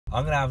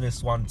I'm gonna have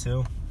this one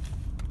too.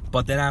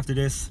 But then after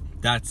this,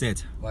 that's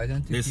it. Why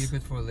don't you keep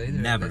it for later?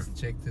 Never. Let's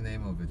check the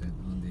name of it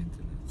on the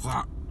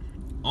internet.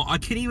 Oh, I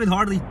can't even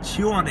hardly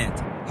chew on it.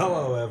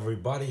 Hello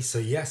everybody, so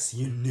yes,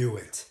 you knew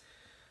it.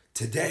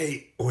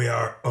 Today we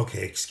are...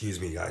 Okay, excuse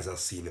me guys, I'll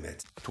see you in a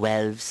minute.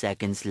 12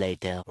 seconds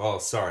later. Oh,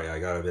 sorry, I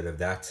got a bit of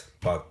that.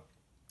 But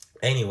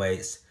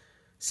anyways,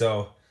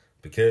 so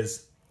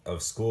because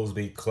of schools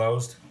being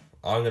closed,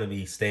 I'm going to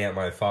be staying at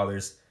my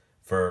father's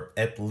for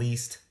at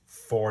least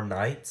 4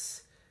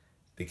 nights.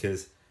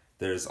 Because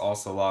there's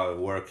also a lot of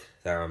work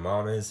that my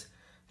mom is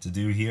to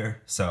do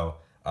here. So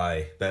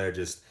I better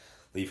just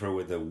leave her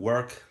with the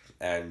work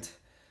and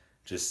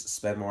just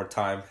spend more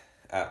time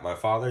at my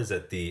father's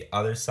at the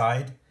other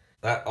side.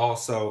 That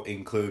also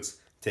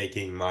includes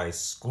taking my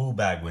school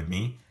bag with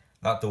me.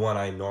 Not the one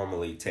I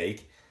normally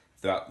take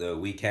throughout the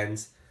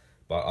weekends.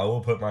 But I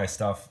will put my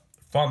stuff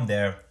from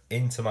there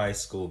into my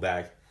school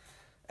bag.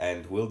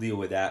 And we'll deal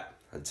with that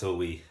until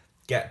we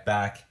get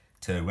back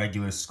to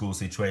regular school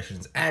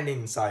situations and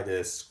inside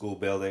the school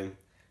building.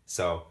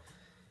 So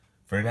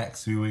for the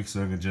next few weeks,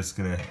 we're just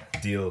going to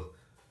deal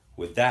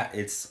with that.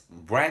 It's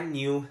brand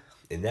new.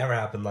 It never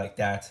happened like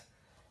that.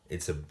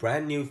 It's a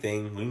brand new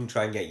thing. We can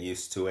try and get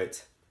used to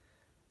it.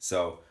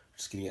 So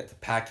just gonna get the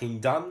packing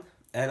done.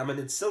 And I mean,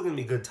 it's still gonna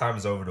be good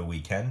times over the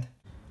weekend.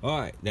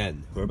 Alright,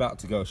 then we're about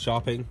to go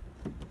shopping.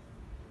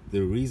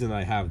 The reason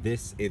I have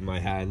this in my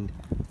hand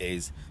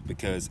is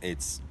because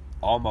it's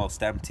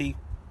almost empty.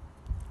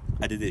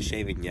 I did this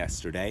shaving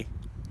yesterday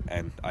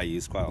and I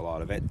used quite a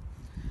lot of it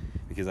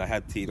because I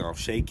had to,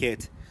 shake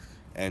it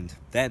and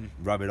then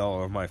rub it all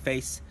over my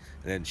face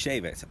and then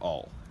shave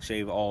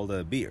all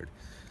the beard.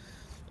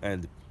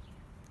 And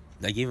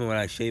like even when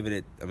I shave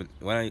it,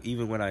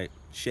 when I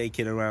shake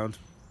it around,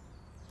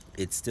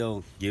 it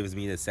still gives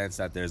me the sense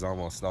that there's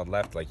almost none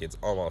left, like it's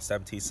almost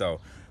empty. So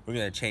we're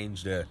gonna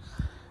change the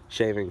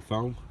shaving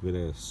foam. We're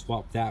gonna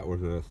swap that.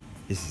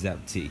 This is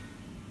empty,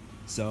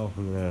 so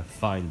I'm gonna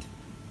find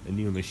a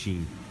new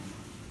machine.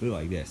 Look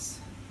like this.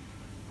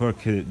 Where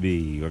could it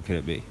be? Where could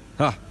it be?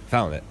 Ha!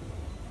 Found it.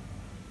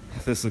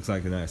 This looks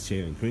like a nice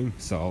shaving cream,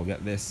 so I'll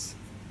get this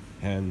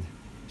and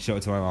show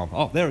it to my mom.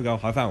 Oh, there we go.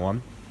 I found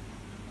one.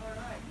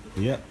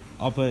 Yep,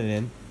 I'll put it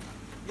in.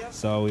 Yep.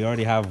 So we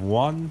already have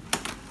one,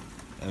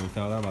 and we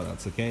found out, but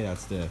that's okay.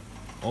 That's the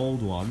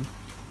old one.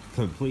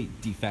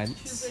 Complete defense.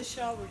 Choose a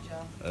shower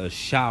gel. A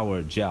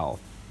shower gel.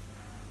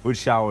 Which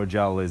shower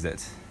gel is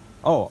it?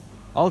 Oh,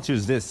 I'll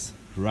choose this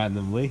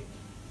randomly.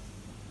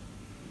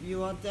 You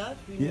want that?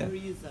 We Yeah. never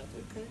use that,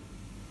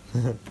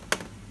 okay?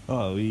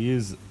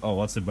 Oh,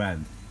 what's the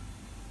brand?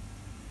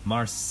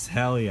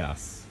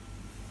 Marcelias.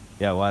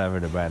 Yeah, whatever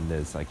the brand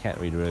is. I can't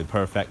read it really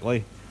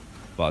perfectly,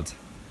 but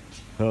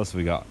what else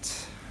we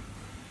got?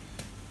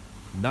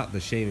 Not the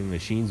shaving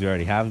machines. We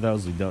already have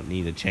those. We don't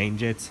need to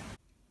change it.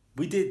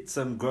 We did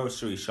some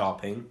grocery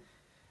shopping.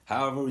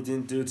 However, we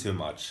didn't do too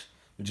much.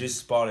 We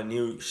just bought a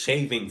new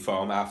shaving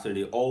foam after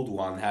the old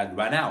one had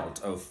run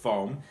out of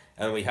foam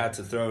and we had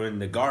to throw it in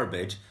the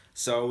garbage.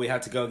 So we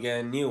had to go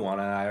get a new one,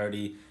 and I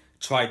already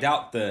tried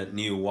out the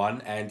new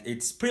one and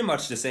it's pretty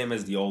much the same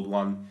as the old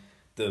one.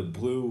 The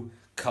blue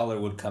color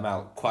would come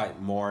out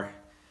quite more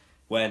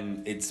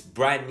when it's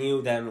brand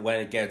new than when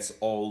it gets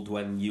old,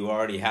 when you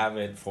already have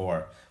it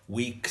for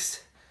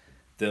weeks.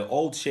 The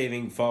old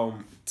shaving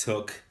foam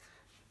took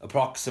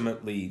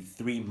approximately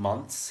 3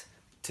 months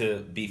to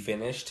be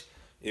finished.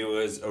 It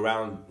was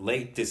around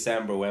late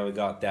December when we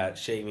got that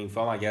shaving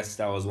foam. I guess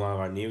that was one of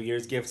our New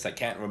Year's gifts. I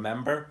can't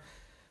remember.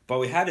 But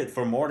we had it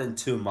for more than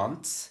 2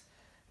 months.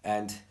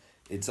 And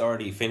it's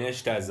already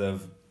finished as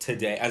of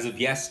today. As of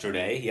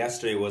yesterday.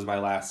 Yesterday was my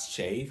last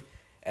shave.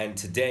 And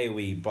today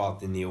we bought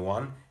the new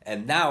one.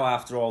 And now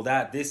after all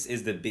that, this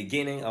is the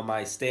beginning of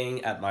my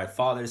staying at my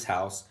father's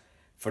house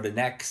for the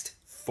next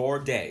 4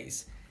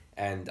 days.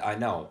 And I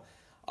know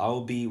I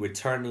will be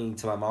returning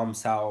to my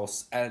mom's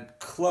house at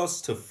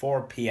close to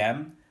 4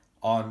 p.m.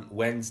 on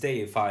Wednesday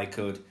if I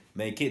could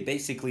make it.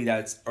 Basically,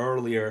 that's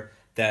earlier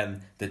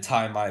than the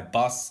time my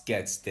bus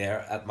gets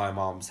there at my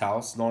mom's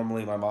house.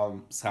 Normally, my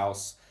mom's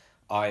house,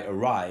 I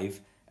arrive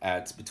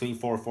at between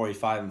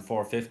 4:45 and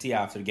 4:50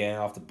 after getting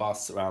off the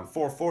bus around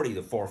 4:40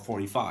 to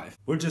 4:45.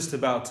 We're just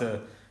about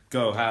to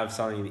go have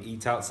something to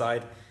eat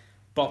outside.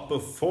 But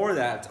before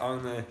that,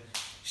 I'm going to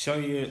show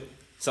you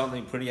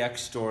something pretty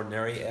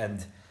extraordinary,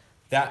 and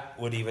that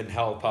would even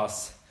help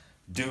us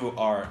do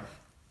our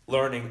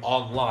learning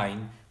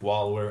online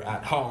while we're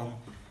at home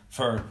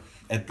for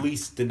at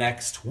least the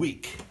next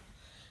week.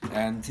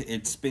 And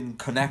it's been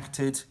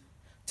connected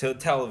to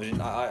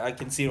television. I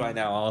can see right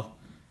now. I'll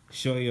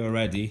show you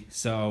already.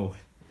 So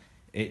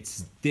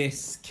it's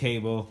this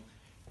cable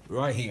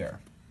right here.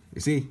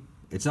 You see,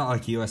 it's not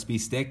like a USB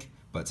stick,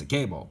 but it's a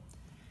cable.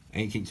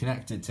 And you can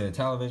connect it to a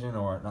television,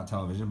 or not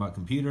television, but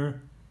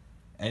computer.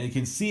 And you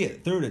can see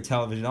it through the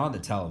television on the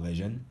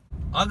television.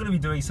 I'm going to be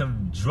doing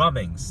some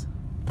drummings.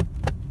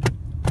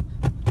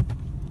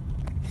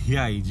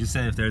 Yeah, you just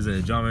said if there's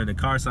a drummer in the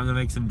car, so I'm going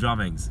to make some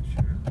drummings.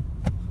 Sure.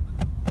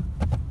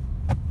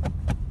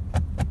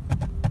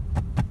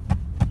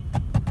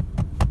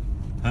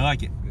 I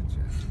like it. Good job.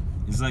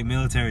 It's like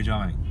military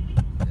drawing.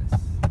 Yes.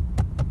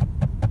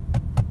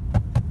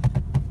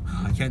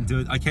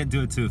 I can't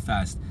do it too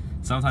fast.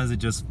 Sometimes it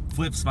just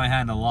flips my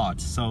hand a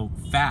lot. So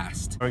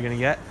fast. What are we gonna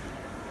get?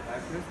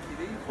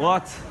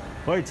 What?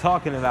 What are you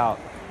talking about?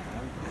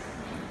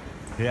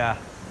 Yeah.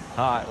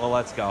 Alright, well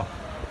let's go.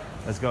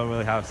 Let's go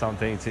really have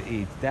something to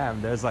eat.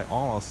 Damn, there's like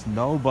almost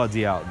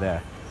nobody out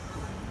there.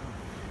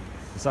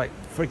 It's like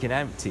freaking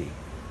empty.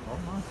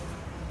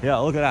 Yeah,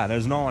 look at that.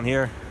 There's no one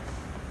here.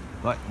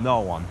 Like,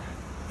 no one.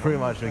 Pretty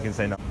much we can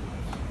say no.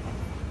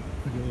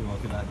 Look at me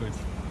walking backwards.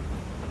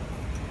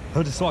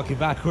 I'm just walking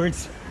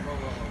backwards.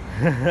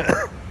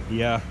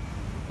 Yeah,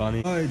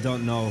 funny. I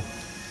don't know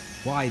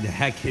why the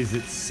heck is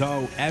it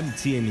so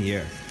empty in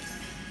here.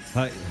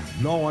 Like,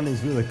 no one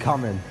is really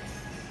coming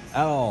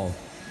at all.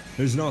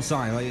 There's no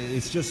sign. Like,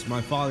 it's just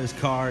my father's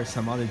car,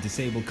 some other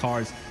disabled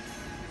cars.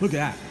 Look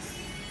at that.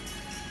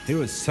 It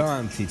was so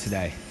empty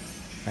today.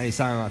 Any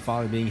sign of my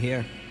father being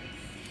here?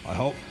 I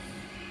hope.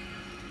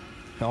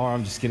 Or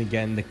I'm just gonna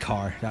get in the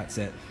car. That's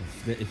it.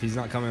 If he's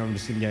not coming, I'm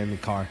just gonna get in the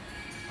car.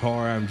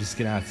 Or I'm just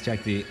gonna have to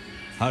check the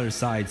other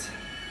sides.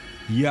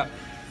 Yep,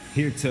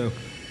 here too.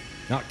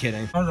 Not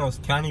kidding. One of those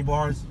candy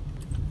bars.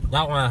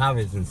 That one I have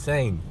is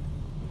insane.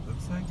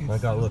 Looks like it's... I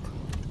gotta look.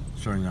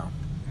 Sure now.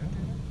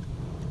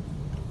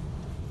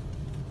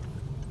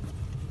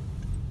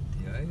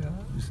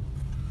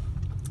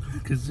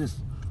 What the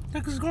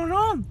heck is going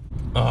on?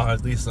 Oh,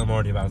 at least I'm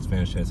already about to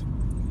finish it.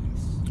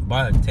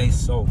 But it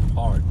tastes so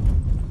hard.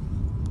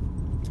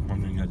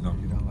 I'm gonna get them.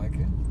 You don't like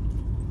it?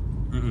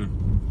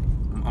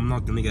 I'm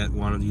not gonna get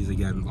one of these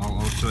again.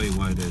 I'll show you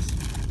what it is.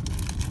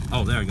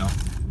 Oh, there we go.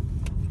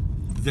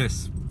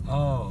 This.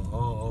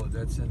 Oh,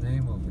 that's the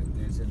name of it.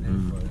 There's a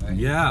name for it.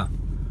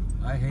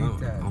 I hate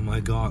that. Oh my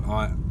god.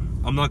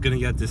 I'm not gonna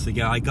get this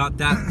again. I got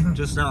that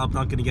just now. I'm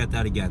not gonna get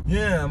that again.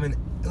 Yeah, I mean,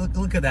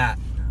 look at that.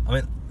 I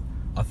mean,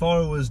 I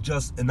thought it was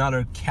just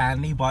another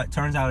candy, but it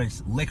turns out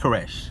it's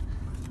licorice.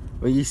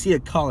 Well, you see a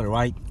color,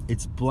 right?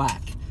 It's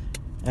black,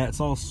 and it's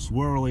all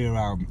swirly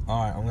around.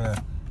 All right,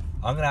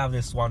 I'm gonna have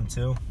this one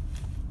too.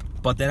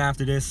 But then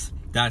after this,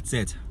 that's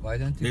it. Why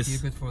don't you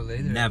keep it for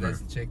later? Never.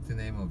 Let's check the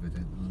name of it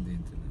on the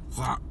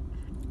internet.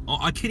 Oh,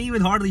 I can't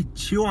even hardly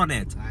chew on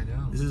it. I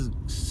know. This is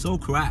so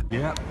crap.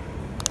 Yep.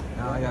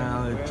 Now I got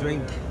another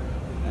drink,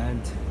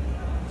 and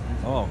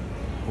oh,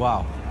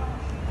 wow.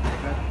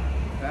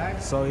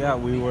 So yeah,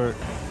 we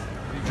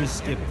just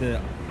skipped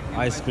the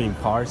ice cream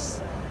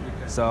parts.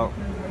 So,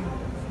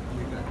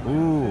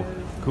 ooh,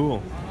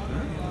 cool.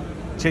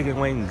 Chicken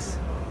wings.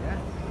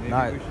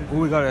 Nice. Ooh,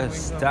 we got a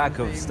stack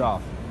of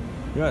stuff.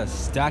 We got a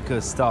stack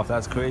of stuff.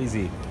 That's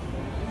crazy.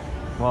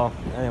 Well,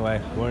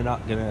 anyway, we're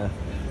not gonna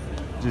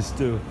just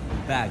do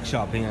bag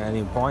shopping at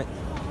any point.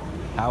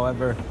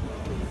 However,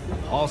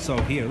 also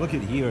here, look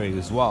at here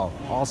as well.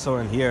 Also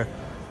in here,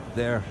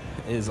 there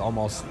is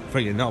almost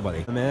freaking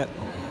nobody. A minute.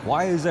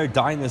 Why is there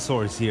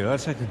dinosaurs here?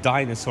 Let's check the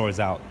dinosaurs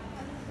out.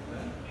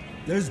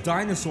 There's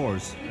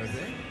dinosaurs. Are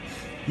they?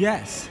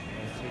 Yes.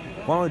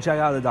 Why don't we check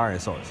out the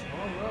dinosaurs?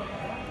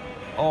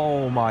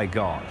 Oh my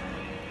god.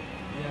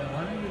 Yeah,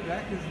 one in the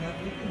back is not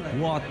looking like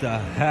What the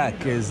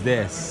heck is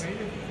this?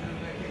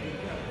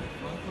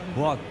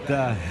 What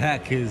the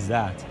heck is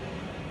that?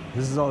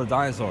 This is all the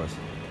dinosaurs.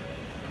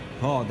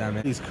 Oh damn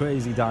it. These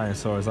crazy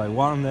dinosaurs. Like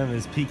one of them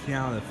is peeking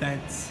out of the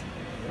fence.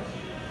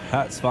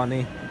 That's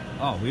funny.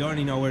 Oh, we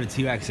already know where the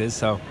T-Rex is,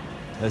 so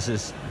let's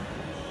just...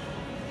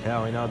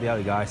 Yeah, we know the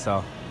other guy,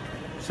 so...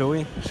 Should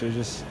we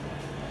just...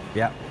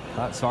 Yeah,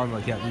 that's fun.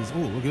 Look at these.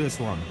 Ooh, look at this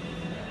one.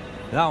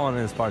 That one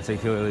is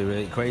particularly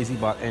really crazy,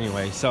 but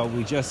anyway, so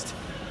we just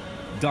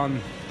done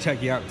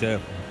checking out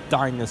the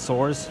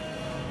dinosaurs.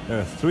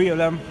 There are 3 of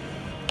them,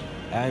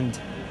 and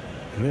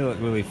they look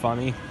really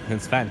funny.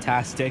 It's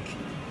fantastic.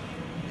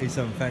 It's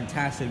some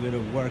fantastic bit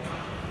of work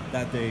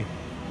that they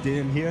did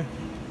in here.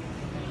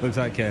 Looks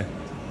like a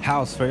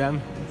house for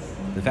them,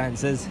 the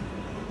fences.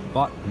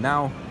 But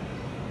now,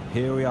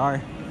 here we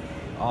are,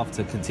 off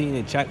to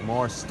continue to check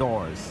more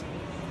stores.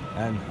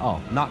 And,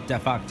 oh, not de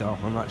facto.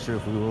 I'm not sure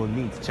if we will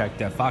need to check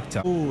de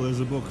facto. Oh, there's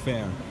a book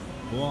fair.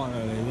 What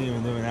are they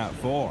even doing that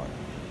for?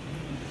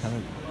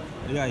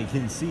 Yeah, you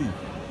can see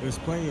there's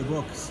plenty of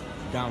books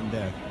down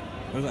there.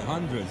 There's like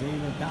hundreds,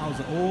 even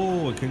 1,000.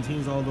 Oh, it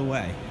continues all the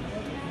way.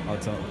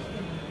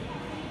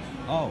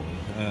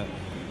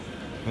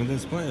 And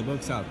there's plenty of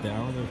books out there. I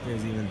wonder if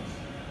there's even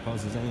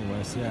posters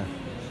anywhere. So yeah,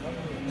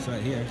 it's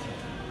right here.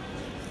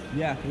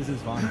 Yeah, this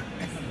is fun.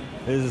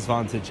 This is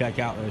fun to check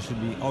out. There should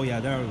be. Oh yeah,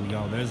 there we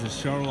go. There's a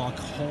Sherlock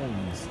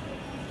Holmes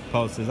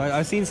posters.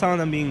 I've seen some of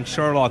them being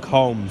Sherlock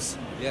Holmes.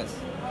 Yes.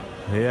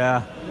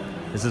 Yeah,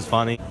 this is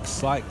funny.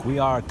 Looks like we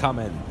are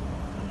coming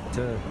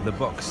to the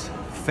books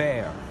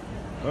fair.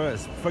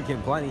 There's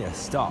freaking plenty of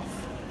stuff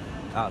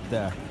out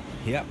there.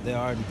 Yep, they're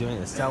already doing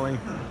the selling.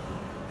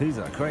 These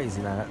are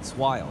crazy, man. That's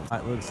wild.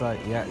 It looks like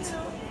yet.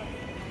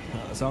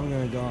 So I'm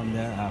gonna go on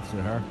there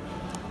after her,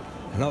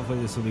 and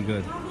hopefully this will be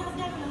good.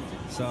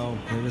 So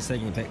we're just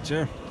taking a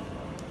picture.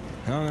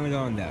 And I'm gonna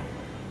go in there.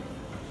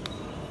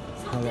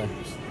 Okay.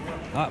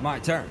 My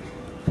turn.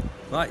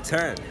 Right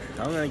turn.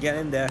 I'm gonna get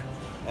in there.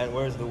 And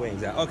where's the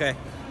wings at? Okay,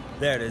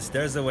 there it is.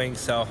 There's the wings.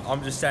 So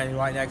I'm just standing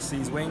right next to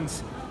these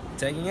wings,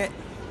 taking it.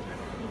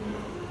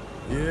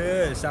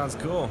 Yeah, it sounds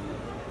cool.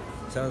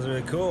 Sounds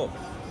really cool.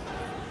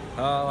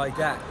 Oh, like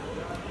that.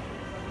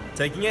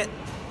 Taking it.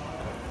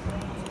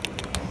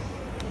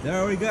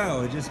 There we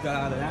go. We just got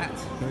out of that.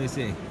 Let me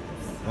see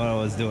what I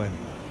was doing.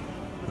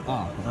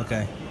 Oh,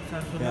 okay.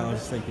 Yeah, I was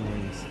just taking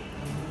wings.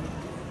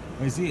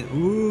 Let me see it.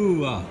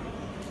 Ooh, I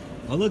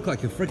look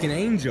like a freaking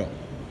angel.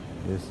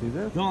 You see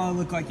that? No, I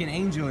look like an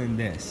angel in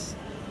this.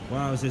 When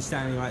I was just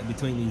standing right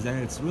between these, and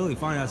it's really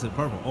funny that's the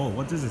purple. Oh,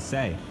 what does it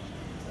say?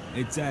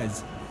 It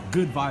says,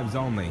 good vibes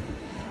only.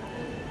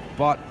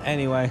 But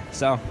anyway,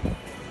 so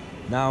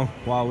now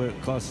while we're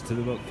closer to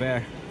the book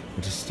fair,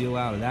 we'll just steal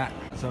out of that.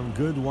 Some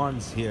good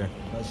ones here.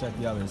 Let's check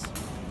the others.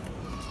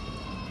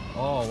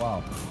 Oh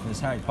wow, there's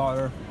Harry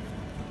Potter.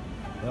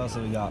 What else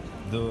have we got?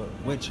 The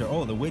Witcher.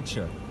 Oh, The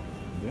Witcher.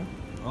 Yeah.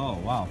 Oh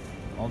wow,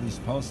 all these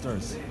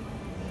posters.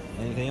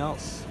 Anything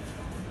else?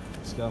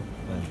 Let's go.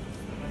 Then.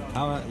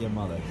 How about your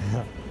mother?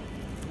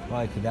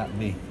 Why could that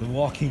be? The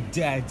Walking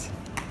Dead.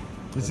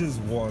 This is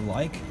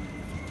warlike.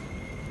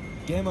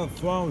 Game of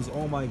Thrones.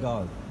 Oh my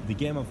god. The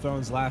Game of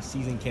Thrones last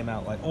season came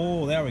out like.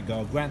 Oh, there we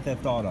go. Grand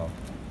Theft Auto.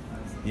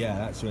 Yeah,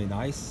 that's really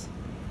nice.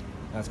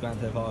 That's Grand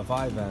Theft Auto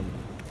 5 and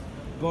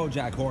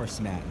BoJack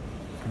Horseman.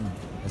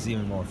 That's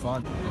even more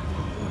fun.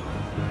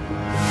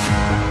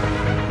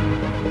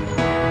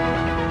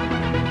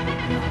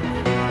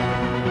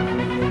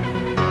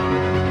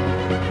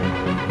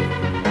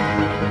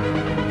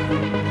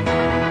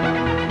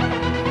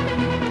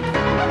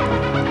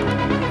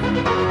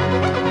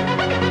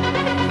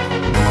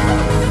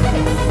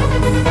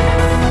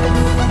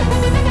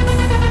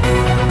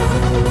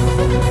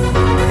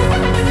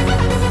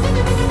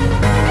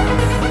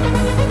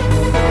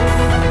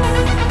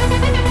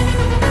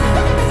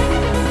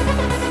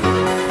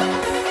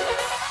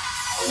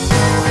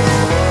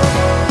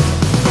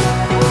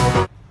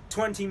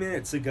 20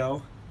 minutes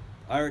ago,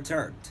 I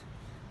returned,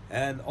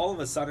 and all of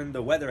a sudden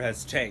the weather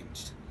has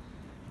changed.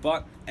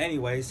 But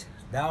anyways,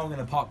 now I'm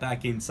gonna pop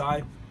back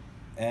inside,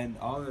 and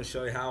I'm gonna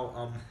show you how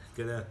I'm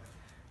gonna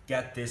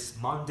get this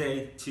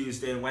Monday,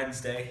 Tuesday, and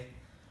Wednesday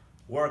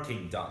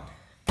working done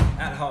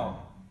at home.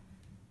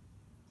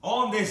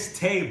 On this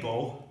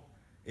table,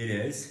 it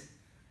is.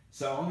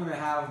 So I'm gonna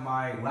have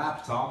my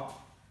laptop.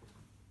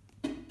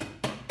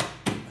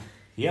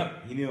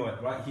 Yep, you knew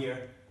it, right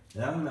here.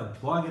 And I'm gonna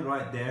plug it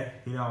right there.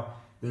 You know,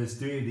 there's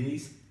 3 of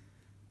these,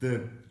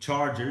 the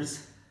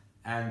chargers,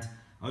 and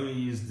I'm gonna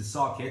use the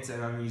sockets,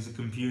 and I'm gonna use the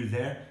computer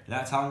there. And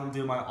that's how I'm gonna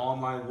do my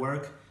online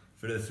work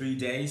for the 3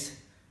 days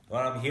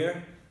when I'm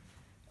here.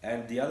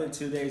 And the other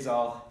 2 days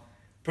I'll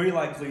pretty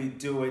likely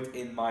do it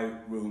in my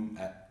room,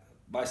 at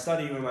my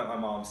study room at my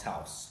mom's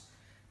house.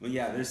 But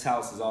yeah, this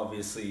house is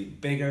obviously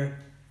bigger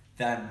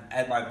than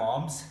at my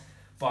mom's,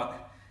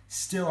 but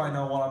still I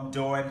know what I'm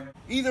doing.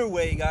 Either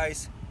way,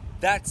 guys,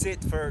 that's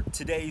it for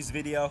today's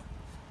video.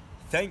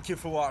 Thank you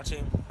for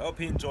watching. Hope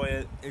you enjoy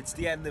it. It's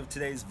the end of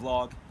today's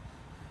vlog.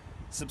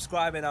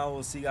 Subscribe and I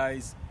will see you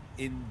guys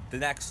in the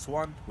next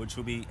one, which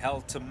will be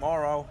held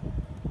tomorrow.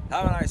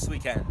 Have a nice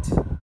weekend.